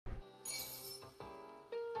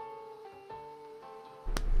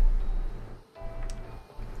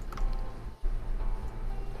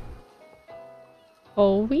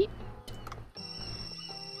whole wheat.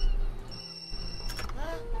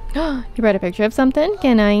 You brought a picture of something?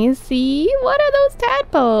 Can I see? What are those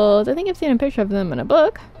tadpoles? I think I've seen a picture of them in a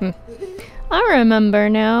book. I remember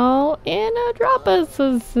now. In a drop of...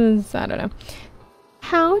 I don't know.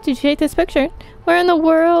 How did you take this picture? Where in the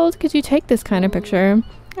world could you take this kind of picture?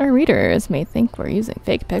 Our readers may think we're using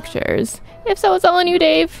fake pictures. If so, it's all on you,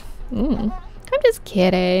 Dave. I'm just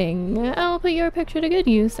kidding. I'll put your picture to good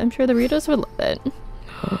use. I'm sure the readers will love it.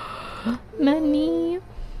 Money.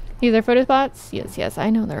 These are photo spots? Yes, I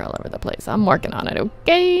know they're all over the place. I'm working on it,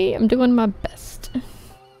 okay? I'm doing my best.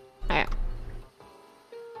 Alright.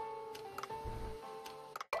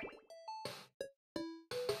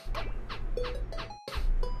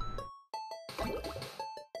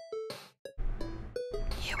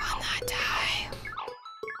 You will not die.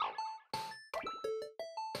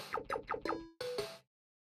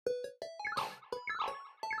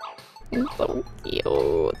 It's so cute.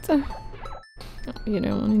 Oh, you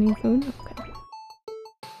don't want any food? Okay.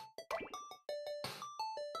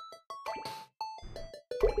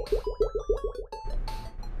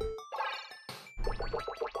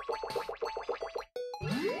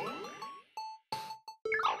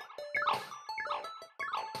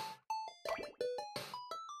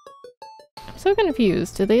 I'm so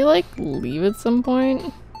confused. Did they like leave at some point?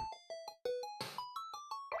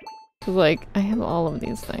 'Cause like I have all of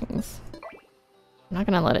these things. I'm not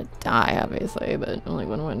gonna let it die, obviously, but like,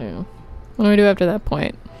 what do I do? What do I do after that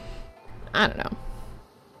point? I don't know.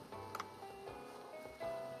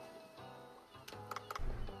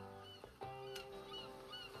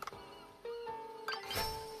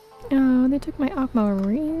 Oh, they took my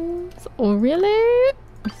aquamarines. Oh, really?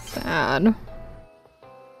 Sad.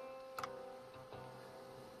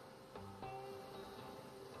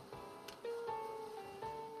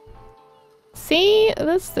 See?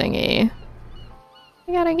 This thingy.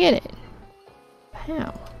 I gotta get it.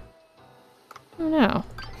 How? I don't know.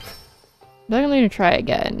 I'm definitely gonna try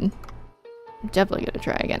again. I'm definitely gonna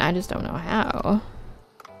try again. I just don't know how.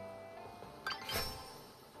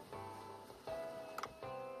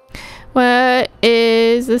 What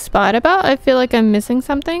is the spot about? I feel like I'm missing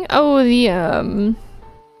something. Oh, the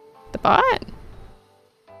bot?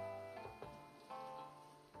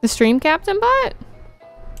 The stream captain bot?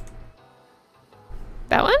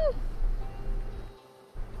 That one?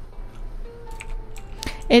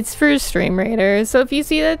 It's for stream raiders. So if you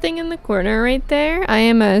see that thing in the corner right there, I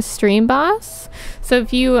am a stream boss. So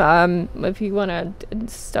if you want to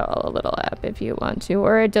install a little app if you want to,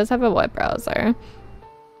 or it does have a web browser,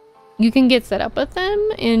 you can get set up with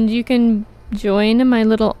them and you can join my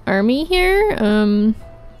little army here.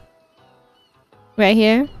 Right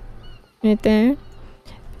here. Right there.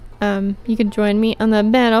 You can join me on the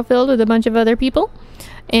battlefield with a bunch of other people.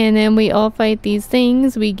 And then we all fight these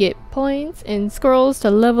things. We get points and scrolls to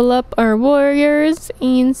level up our warriors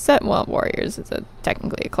and set. Well, warriors is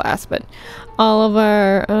technically a class, but all of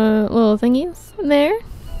our little thingies there.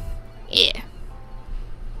 Yeah.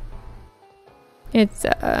 It's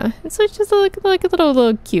just like a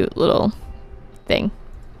little cute little thing.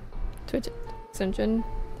 Twitch extension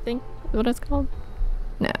thing is what it's called.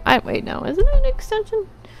 No, wait, no, isn't it an extension?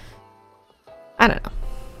 I don't know,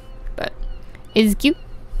 but it's cute.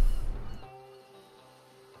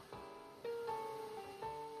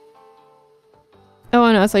 Oh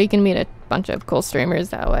no, so you can meet a bunch of cool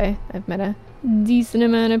streamers that way. I've met a decent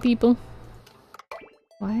amount of people.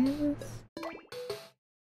 Why is this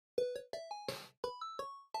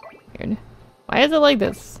weird? Why is it like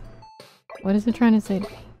this? What is it trying to say to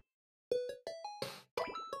me?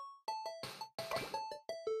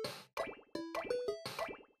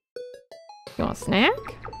 You want a snack?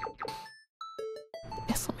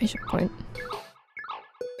 Exclamation point.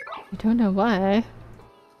 I don't know why.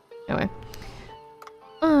 Anyway.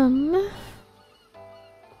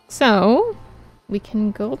 So we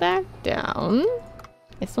can go back down.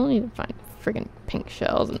 I still need to find friggin' pink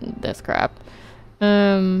shells and this crap. We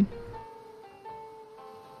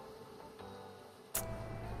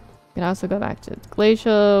can also go back to the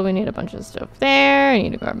glacial. We need a bunch of stuff there. I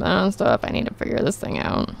need to grab my own stuff. I need to figure this thing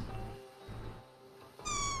out.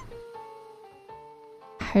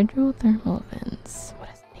 Hydrothermal vents. What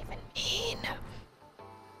does it even mean?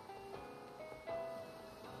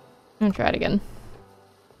 I'm gonna try it again.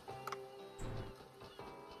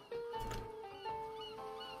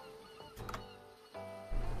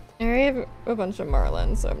 I already have a bunch of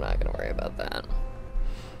marlins, so I'm not gonna worry about that.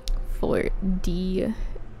 For the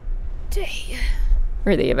day.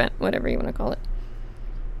 Or the event, whatever you want to call it.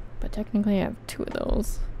 But technically I have 2 of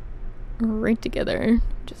those right together,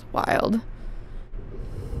 which is wild.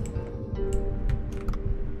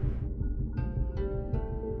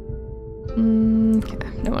 Okay,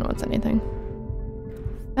 no one wants anything.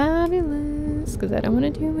 Fabulous, because I don't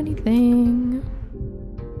want to do anything.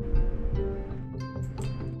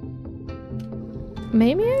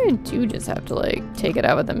 Maybe I do just have to, like, take it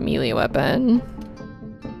out with a melee weapon.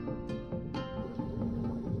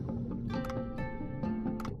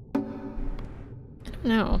 I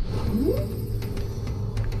don't know.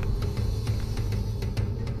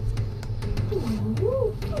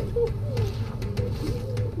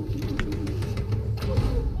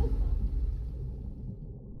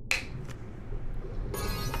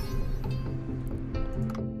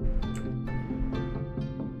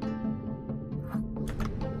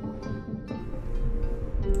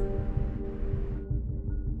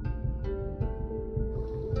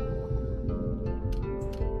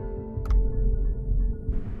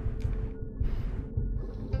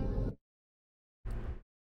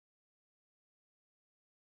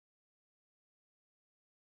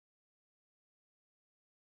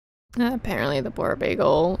 Apparently the poor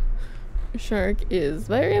bagel shark is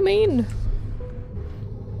very mean.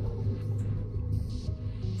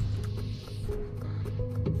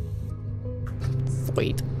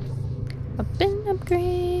 Sweet. A bin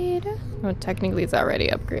upgrade. Oh, technically it's already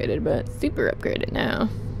upgraded, but super upgraded now.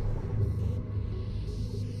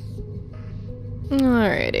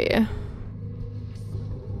 Alrighty.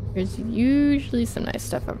 There's usually some nice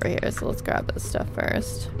stuff over here, so let's grab this stuff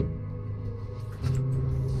first.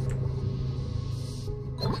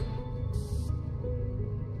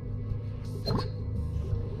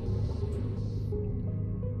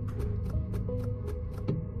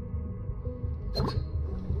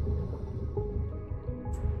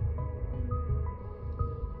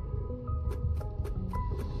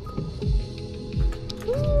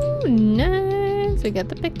 Ooh, nice! We got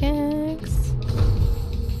the pickaxe.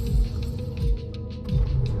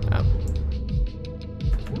 Oh.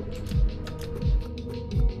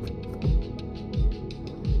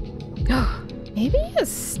 Maybe a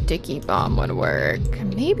sticky bomb would work.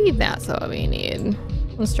 Maybe that's what we need.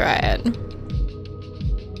 Let's try it.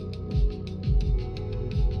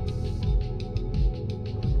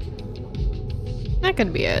 That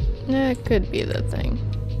could be it. That could be the thing.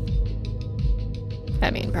 I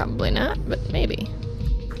mean, probably not, but maybe.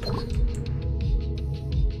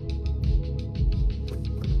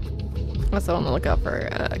 Also on the lookout for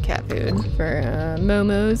cat food for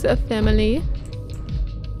Momo's family.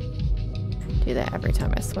 Do that every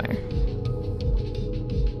time, I swear.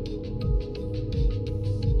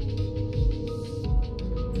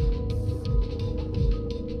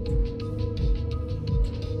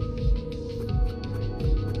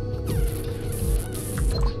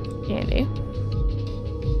 Candy.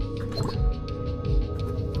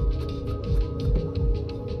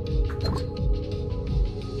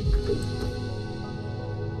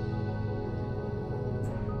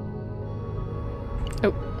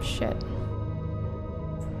 Oh, shit.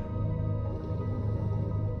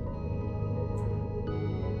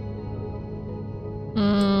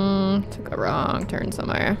 Took a wrong turn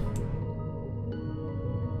somewhere.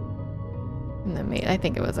 And then I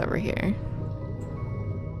think it was over here.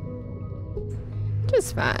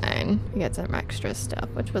 Just fine. We got some extra stuff,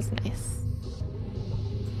 which was nice.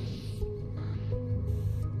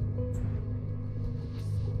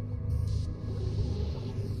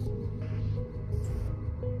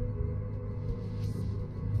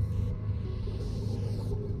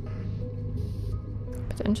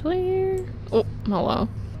 Potentially here. Oh, hello.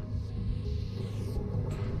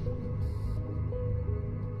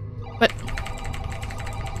 What?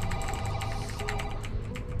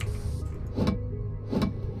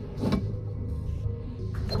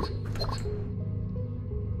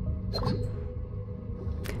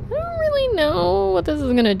 I don't really know what this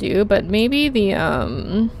is gonna do, but maybe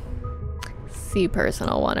the sea person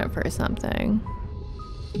will want it for something.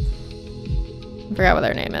 I forgot what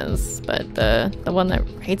their name is, but the one that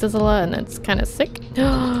hates us a lot and that's kind of sick.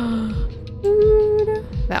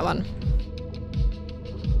 That one.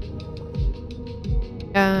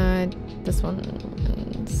 This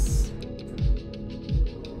one's...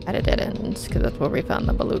 at a dead end, because that's where we found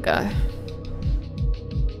the beluga.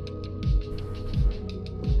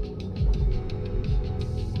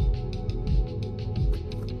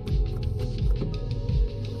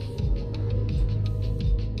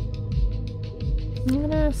 I'm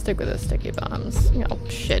gonna stick with the sticky bombs. Oh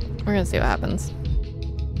shit, we're gonna see what happens.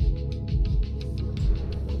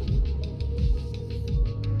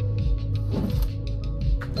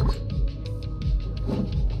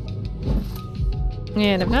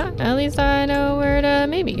 And if not, at least I know where to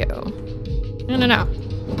maybe go. I don't know.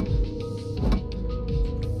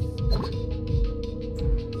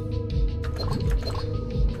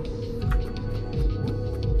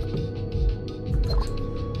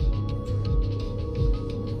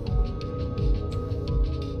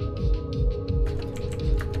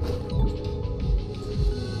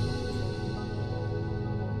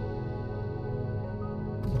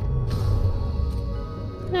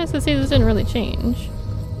 Nice to see this didn't really change.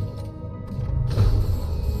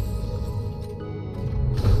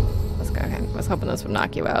 Let's go. Okay. I was hoping this would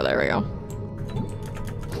knock you out. There we go.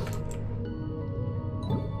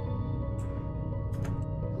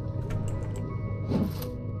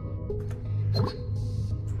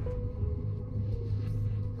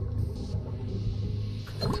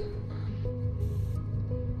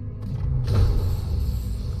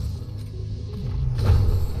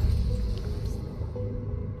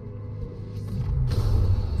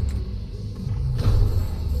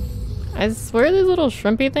 I swear these little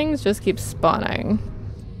shrimpy things just keep spawning.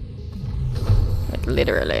 Like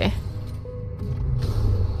literally.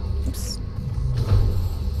 Oops.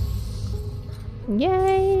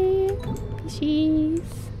 Yay! Fishies.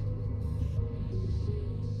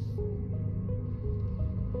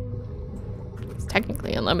 It's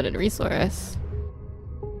technically unlimited resource.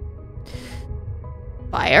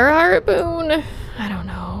 Fire harpoon? I don't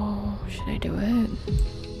know. Should I do it?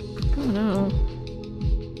 I don't know.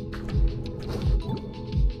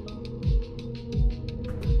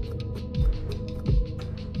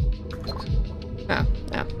 Oh,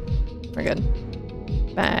 no. We're good.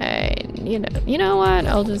 Fine. You know what?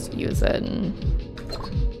 I'll just use it and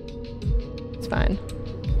it's fine.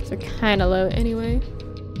 So we're kinda low anyway.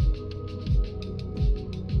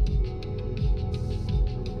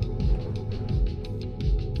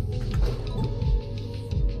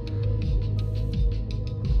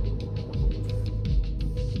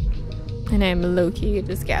 And I'm low-key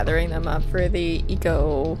just gathering them up for the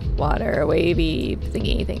eco water wavy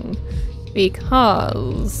thingy thing.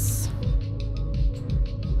 Because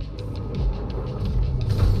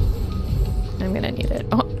I'm gonna need it.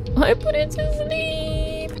 Oh, I put it to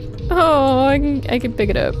sleep. Oh, I can pick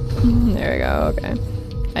it up. There we go. Okay.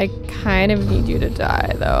 I kind of need you to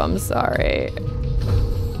die, though. I'm sorry.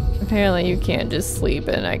 Apparently, you can't just sleep,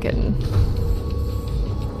 and I can,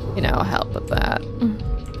 you know, help with that.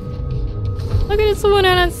 Look at this one,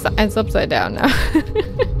 and it's upside down now.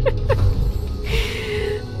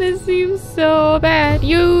 This seems so bad.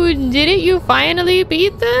 You did it? You finally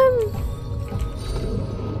beat them?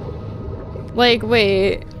 Like,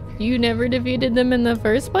 wait. You never defeated them in the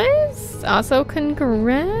first place? Also,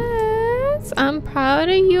 congrats. I'm proud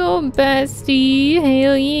of you, bestie.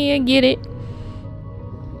 Hell yeah, get it.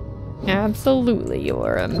 Absolutely.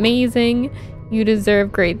 You're amazing. You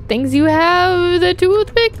deserve great things. You have the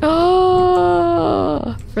toothpick.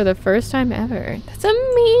 Oh, for the first time ever. That's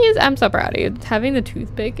amazing. I'm so proud of you. Having the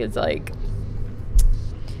toothpick is like,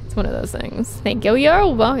 it's one of those things. Thank you. You're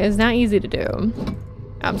welcome. It's not easy to do.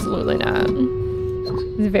 Absolutely not.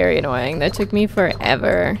 It's very annoying. That took me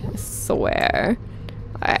forever. I swear.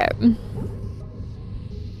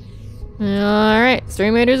 Alright.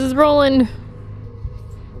 Stream Raiders is rolling.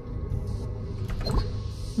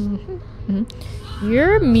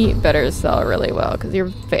 Your meat better sell really well because you're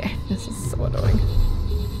very. This is so annoying.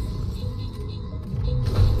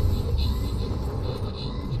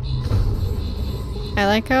 I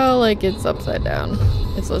like how like it's upside down.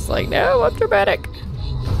 It's just like, no, I'm dramatic.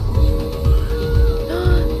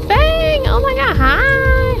 Bang! Oh my god,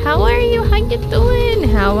 hi! How are you? How you doing?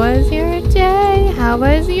 How was your day? How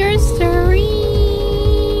was your stream?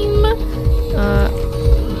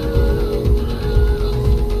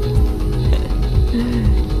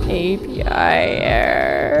 API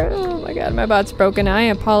error. Oh my god, my bot's broken. I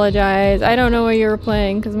apologize. I don't know what you were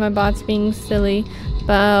playing because my bot's being silly.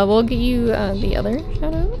 But we'll get you the other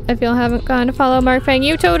shout out. If you haven't gone to follow Mark Fang,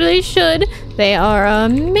 you totally should. They are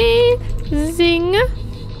amazing.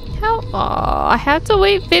 How? Aw, I have to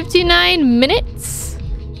wait 59 minutes?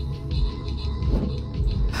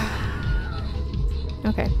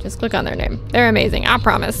 Okay, just click on their name. They're amazing, I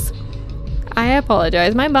promise. I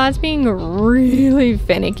apologize. My bot's being really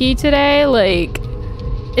finicky today. Like,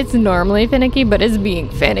 it's normally finicky, but it's being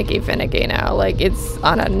finicky now. Like, it's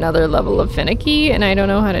on another level of finicky, and I don't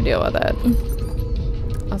know how to deal with it.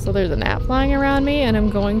 Also, there's a gnat flying around me, and I'm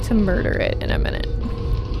going to murder it in a minute.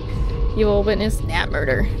 You will witness gnat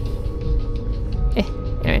murder.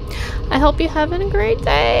 Anyway, I hope you're having a great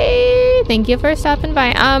day. Thank you for stopping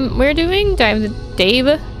by. We're doing Dave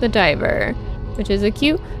the Diver, which is a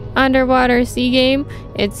cute underwater sea game.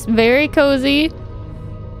 It's very cozy.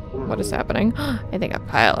 What is happening? I think a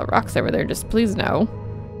pile of rocks over there. Just please no.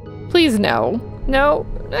 Please no. No.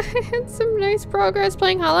 I had some nice progress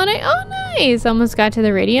playing Hollow Knight. Oh, nice. Almost got to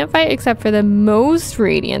the Radiant fight, except for the most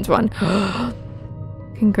Radiant one.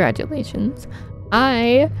 Congratulations.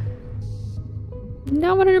 I'm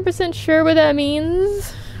not 100% sure what that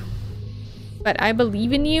means, but I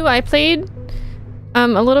believe in you. I played a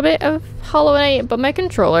little bit of Hollow Knight, but my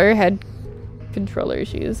controller had controller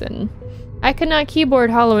issues, and I could not keyboard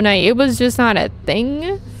Hollow Knight. It was just not a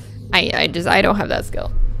thing. I don't have that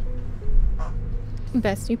skill.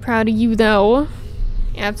 Bestie, proud of you though.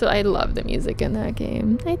 Absolutely, I love the music in that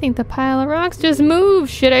game. I think the pile of rocks just moved.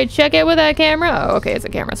 Should I check it with that camera? Oh, okay, it's a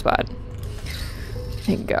camera spot.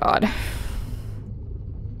 Thank God.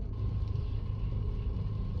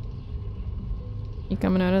 You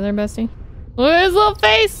coming out of there, bestie? Look at his little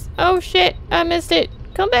face! Oh shit, I missed it.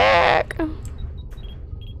 Come back!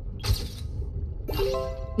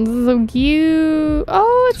 This is so cute.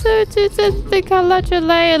 Oh, it's a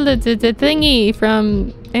thingy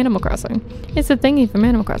from Animal Crossing. It's a thingy from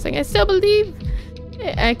Animal Crossing. I still believe.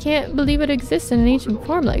 I can't believe it exists in an ancient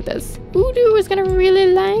form like this. Voodoo is gonna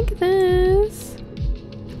really like this.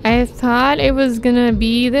 I thought it was gonna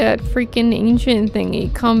be that freaking ancient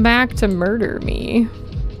thingy come back to murder me.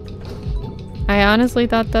 I honestly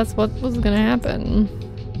thought that's what was gonna happen.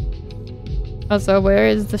 Also, where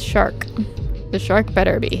is the shark? The shark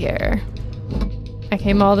better be here. I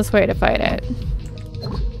came all this way to fight it.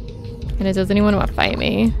 And it doesn't even want to fight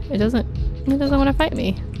me. It doesn't want to fight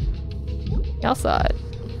me. Y'all saw it.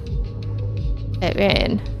 It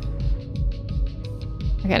ran.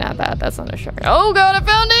 Okay, not that. That's not a shark. Oh god, I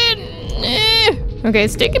found it! Okay,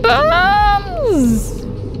 sticky bombs!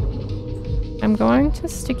 I'm going to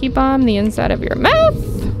sticky bomb the inside of your mouth!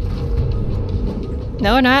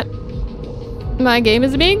 No, not. My game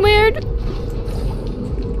is being weird.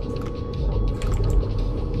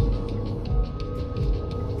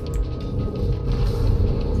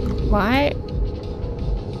 Why?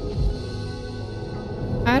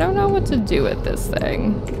 I don't know what to do with this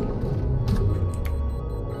thing.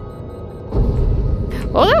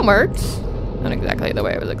 Well, that worked. Not exactly the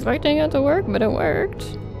way I was expecting it to work, but it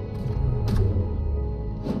worked.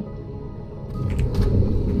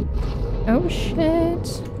 Oh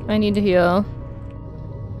shit. I need to heal.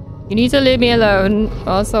 You need to leave me alone.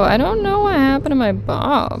 Also, I don't know what happened to my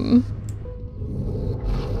bomb.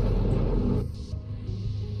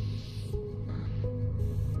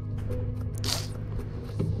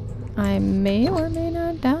 I may or may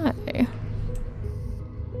not die.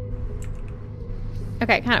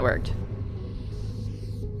 Okay, it kind of worked.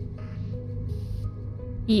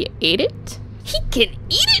 He ate it? He can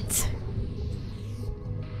eat it!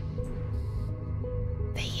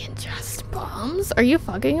 They ingest bombs? Are you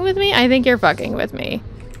fucking with me? I think you're fucking with me.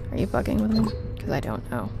 Are you fucking with me? Because I don't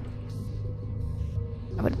know.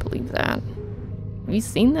 I would believe that. Have you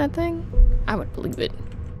seen that thing? I would believe it.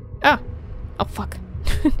 Oh. Oh, fuck.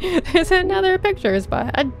 There's another picture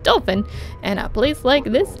spot. A dolphin. And a place like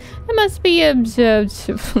this, it must be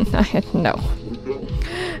no.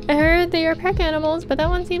 I heard they are pack animals, but that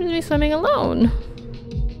one seems to be swimming alone.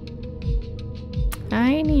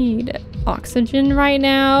 I need oxygen right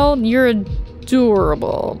now. You're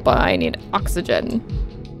adorable, but I need oxygen.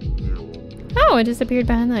 Oh, it disappeared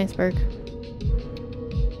behind the iceberg.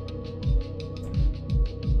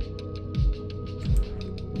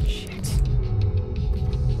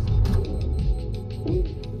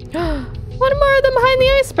 One more of them behind the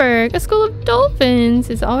iceberg. A school of dolphins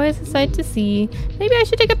is always a sight to see. Maybe I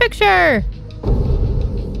should take a picture.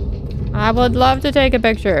 I would love to take a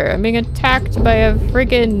picture. I'm being attacked by a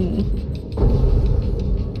freaking...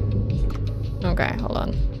 Okay, hold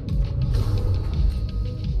on.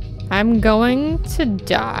 I'm going to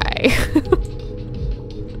die.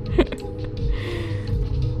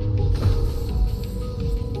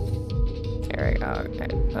 There we go, okay.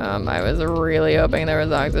 I was really hoping there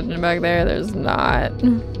was oxygen back there. There's not.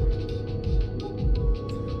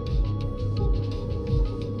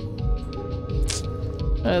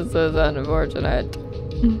 This is unfortunate.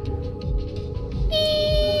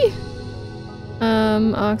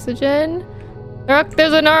 Oxygen? Look,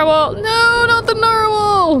 there's a narwhal! No, not the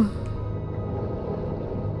narwhal!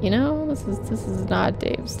 You know, this is not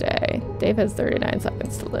Dave's day. Dave has 39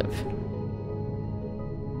 seconds to live.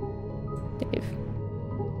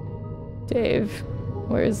 Dave,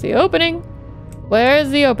 where's the opening?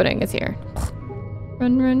 Where's the opening? It's here.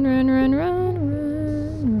 Run, run, run, run, run,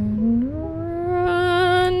 run,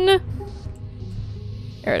 run, run.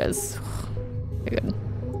 There it is. Very good.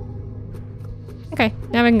 Okay,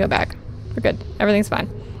 now we can go back. We're good. Everything's fine.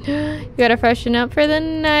 You gotta freshen up for the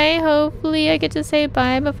night. Hopefully I get to say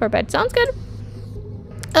bye before bed. Sounds good.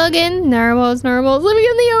 Again, narwhals living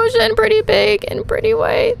in the ocean. Pretty big and pretty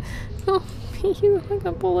white. Oh. You like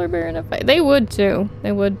a polar bear in a fight. They would too.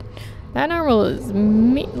 They would. That narwhal is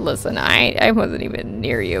me. Listen, I wasn't even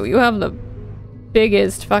near you. You have the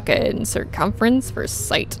biggest fucking circumference for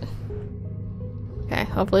sight. Okay,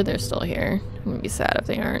 hopefully they're still here. I'm gonna be sad if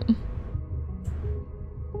they aren't.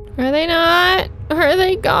 Are they not? Are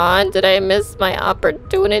they gone? Did I miss my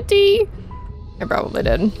opportunity? I probably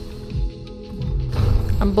did.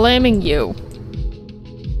 I'm blaming you.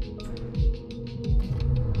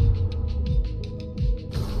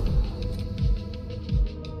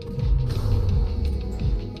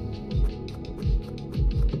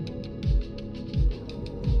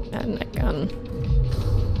 And that gun.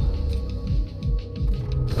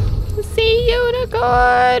 See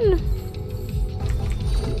unicorn!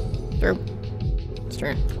 True. It's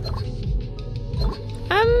true.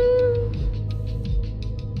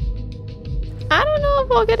 I don't know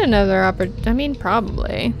if I'll get another opportunity. I mean,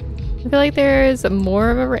 probably. I feel like there's more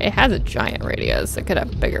of a... It has a giant radius. It could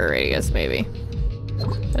have bigger radius, maybe.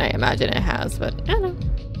 Than I imagine it has, but I don't know.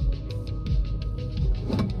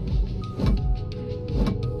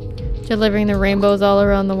 Delivering the rainbows all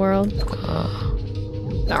around the world.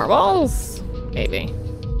 Narwhals? Maybe.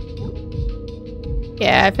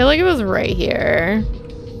 Yeah, I feel like it was right here.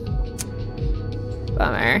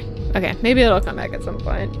 Bummer. Okay, maybe it'll come back at some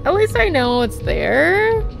point. At least I know it's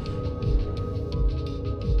there.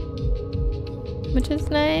 Which is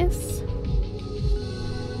nice.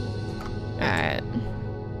 Alright.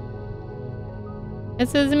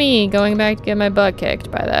 This is me going back to get my butt kicked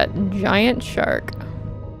by that giant shark.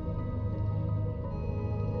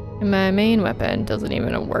 And my main weapon doesn't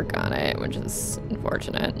even work on it, which is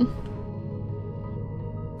unfortunate.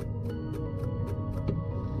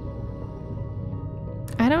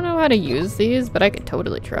 I don't know how to use these, but I could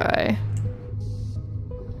totally try.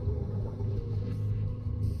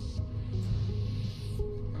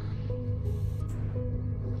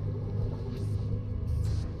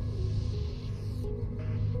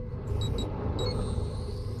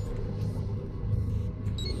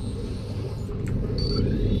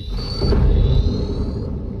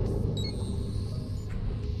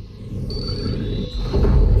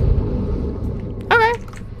 Okay,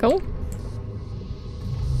 cool.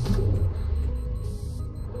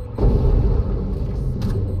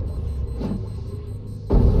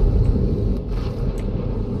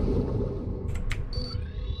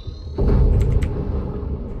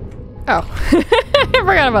 Oh, I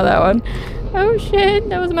forgot about that one. Oh shit,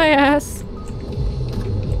 that was my ass.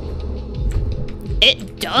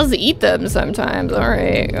 It does eat them sometimes.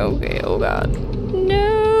 Alright, okay, oh god.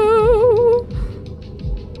 No!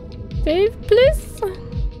 Save, please.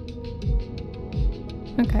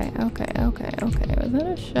 Okay. Was that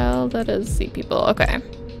a shell? That is sea people. Okay.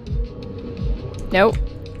 Nope.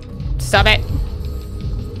 Stop it.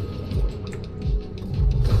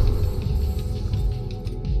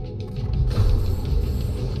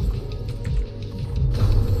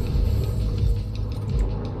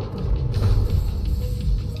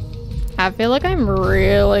 I feel like I'm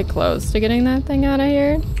really close to getting that thing out of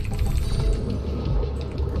here.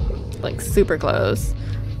 Like super close.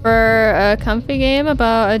 For a comfy game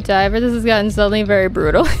about a diver, this has gotten suddenly very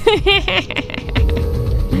brutal.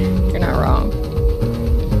 You're not wrong.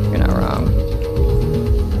 You're not wrong.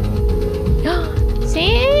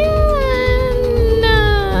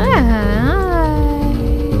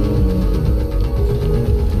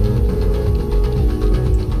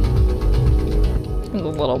 A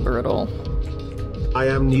little brutal. I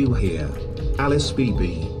am new here. Alice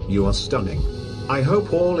BB, you are stunning. I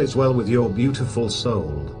hope all is well with your beautiful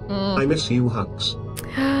soul. I miss you, hugs.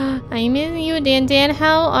 I miss you, Dan.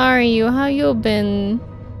 How are you? How you been?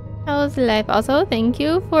 How's life? Also, thank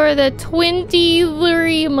you for the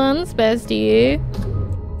 23 months, bestie.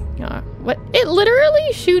 What? It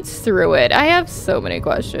literally shoots through it. I have so many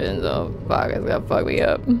questions. Oh, fuck. It's gonna fuck me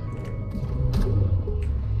up.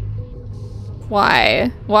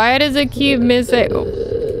 Why? Why does it keep missing?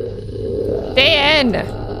 Oh.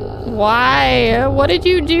 Dan! Why? What did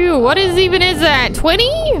you do? What is that? 20?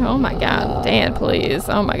 Oh my god. Dan, please.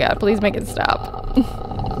 Oh my god. Please make it stop. I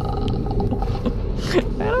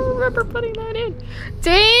don't remember putting that in.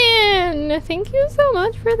 Dan! Thank you so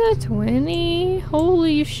much for the 20.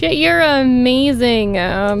 Holy shit. You're amazing.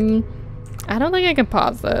 I don't think I can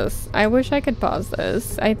pause this. I wish I could pause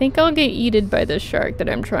this. I think I'll get eaten by this shark that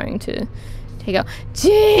I'm trying to take out.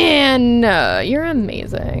 Dan! You're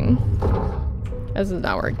amazing. This is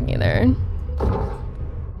not working either.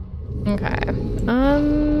 Okay.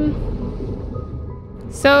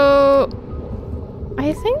 So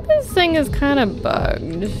I think this thing is kind of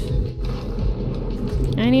bugged.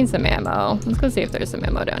 I need some ammo. Let's go see if there's some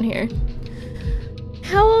ammo down here.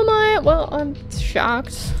 How am I? Well, I'm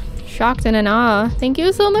shocked. Shocked and in awe. Thank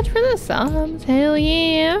you so much for the subs. Hell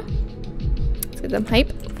yeah. Let's get some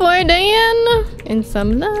hype for Dan and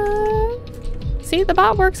some love. See, the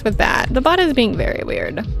bot works with that. The bot is being very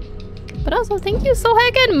weird. But also, thank you so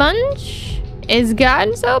heckin' much. It's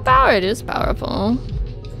gotten so powerful. It is powerful.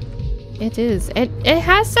 It is. It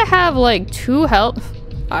has to have like 2 health.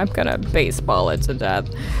 I'm gonna baseball it to death.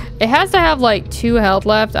 It has to have like 2 health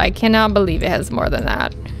left. I cannot believe it has more than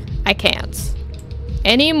that. I can't.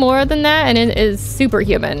 Any more than that and it is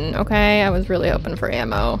superhuman. Okay, I was really hoping for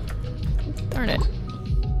ammo. Darn it.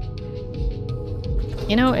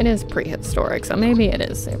 You know, it is prehistoric, so maybe it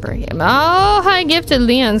is superhuman. Oh, I gifted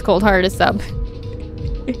Leon's cold hearted sub.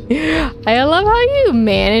 I love how you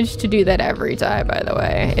manage to do that every time, by the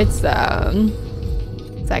way. It's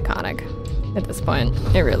iconic at this point.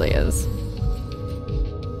 It really is.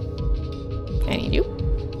 I need you.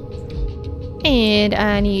 And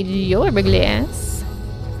I need your big glass.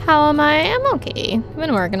 How am I? I'm okay. I've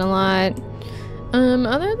been working a lot.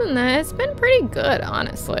 Other than that, it's been pretty good,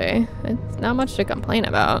 honestly. It's not much to complain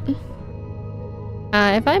about.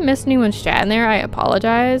 If I missed anyone's chat in there, I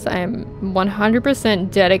apologize. I'm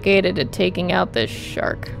 100% dedicated to taking out this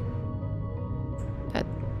shark.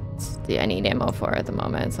 That's the I need ammo for at the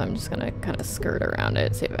moment, so I'm just gonna kind of skirt around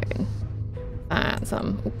it, see if I can find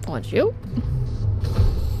some. Want you?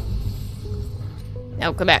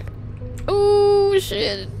 No, come back. Oh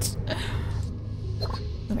shit.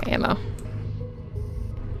 Okay, ammo.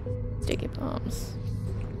 Sticky bombs.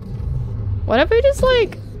 What if we just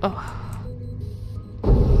like? Oh.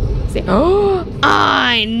 See. Oh,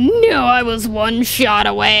 I knew I was 1 shot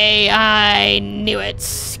away. I knew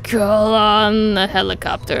it. Go on the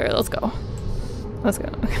helicopter. Let's go. Let's go.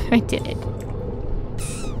 I did it.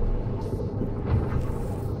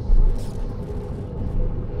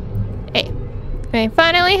 Hey. I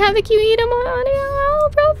finally have the QE to oh,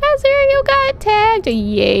 Professor, you got tagged.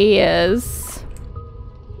 Yes.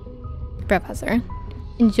 Professor.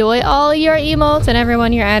 Enjoy all your emotes and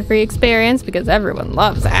everyone your ad-free experience because everyone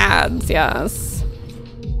loves ads, yes.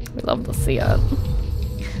 We love to see it.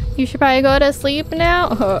 You should probably go to sleep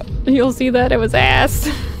now. You'll see that it was ass.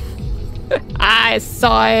 I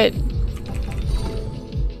saw it.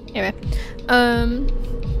 Anyway.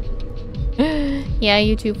 Yeah,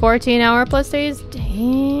 YouTube 14-hour plus days.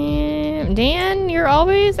 Damn. Dan, you're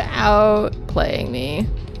always out playing me.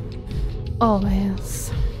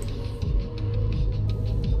 Always.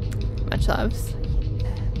 Much loves.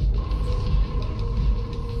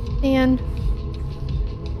 And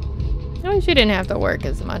I wish you didn't have to work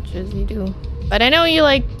as much as you do. But I know you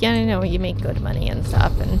like, yeah, I know you make good money and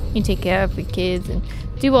stuff and you take care of the kids and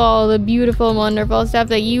do all the beautiful, wonderful stuff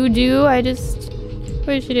that you do. I just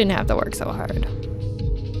wish you didn't have to work so hard.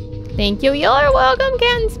 Thank you. You're welcome,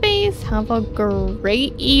 Cat in Space. Have a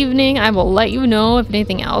great evening. I will let you know if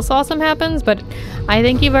anything else awesome happens, but I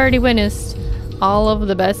think you've already witnessed all of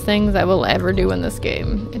the best things I will ever do in this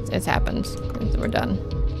game. It's happened. We're done.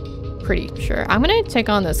 Pretty sure. I'm gonna take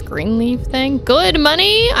on this green leaf thing. Good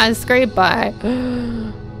money! I scraped by.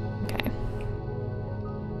 Okay.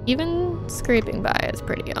 Even scraping by is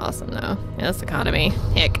pretty awesome though. Yeah, this economy.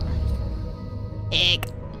 Hick. Hick.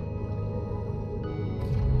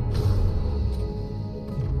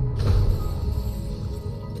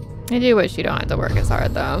 I do wish you don't have to work as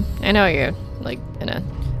hard though. I know you're like in a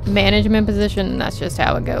management position and that's just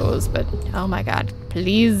how it goes, but oh my god,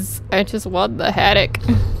 please, I just want the headache.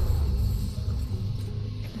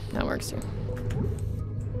 That works too.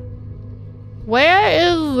 Where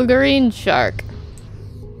is the green shark?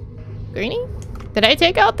 Greenie? Did I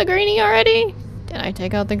take out the greenie already? Did I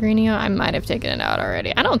take out the greenie? I might have taken it out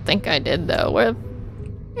already. I don't think I did though. Where is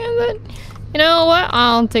it? You know what?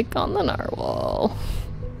 I'll take on the narwhal.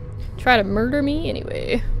 Try to murder me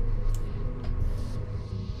anyway.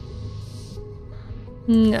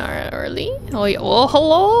 Gnarly. Oh, yeah. Oh,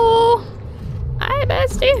 hello. Hi,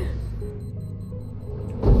 bestie.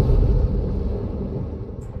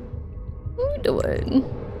 What are you doing?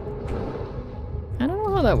 I don't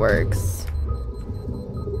know how that works.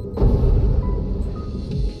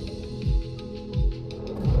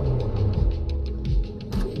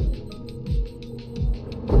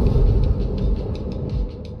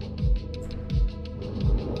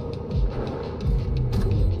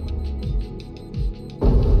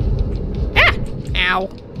 Ow.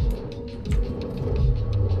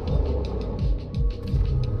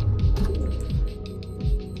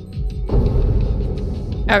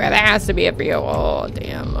 Okay, that has to be it for you. Oh,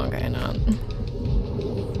 damn. Okay, no.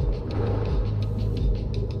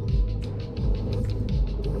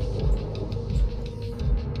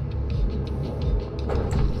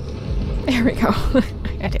 There we go.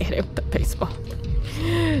 I had to hit it with the baseball.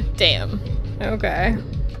 Damn. Okay.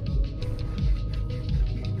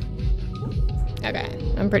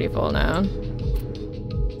 Okay, I'm pretty full now.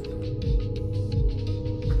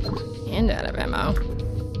 And out of ammo.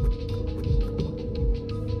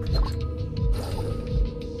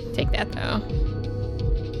 yet, though.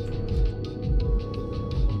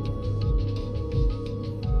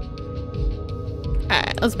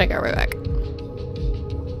 Alright, let's make our way back.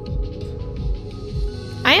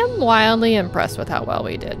 I am wildly impressed with how well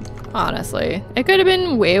we did, honestly. It could have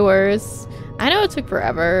been way worse. I know it took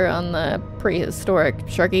forever on the prehistoric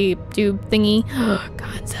sharky tube thingy.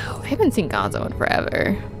 Gonzo. I haven't seen Gonzo in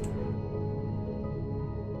forever.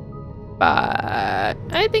 But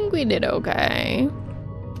I think we did okay.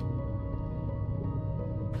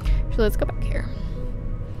 So let's go back here.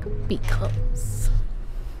 Because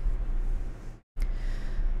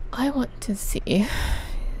I want to see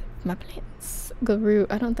my plants grew.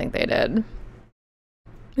 I don't think they did.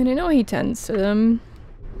 And I know he tends to them.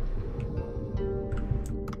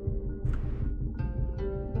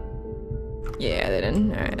 Yeah, they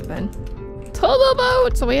didn't. Alright, fine. To the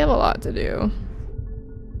boat! So we have a lot to do.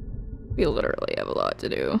 We literally have a lot to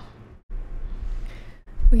do.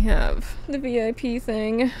 We have the VIP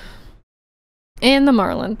thing. And the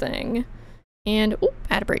Marlin thing. And, oh,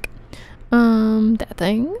 I had a break. That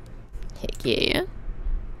thing. Heck yeah.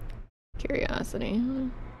 Curiosity.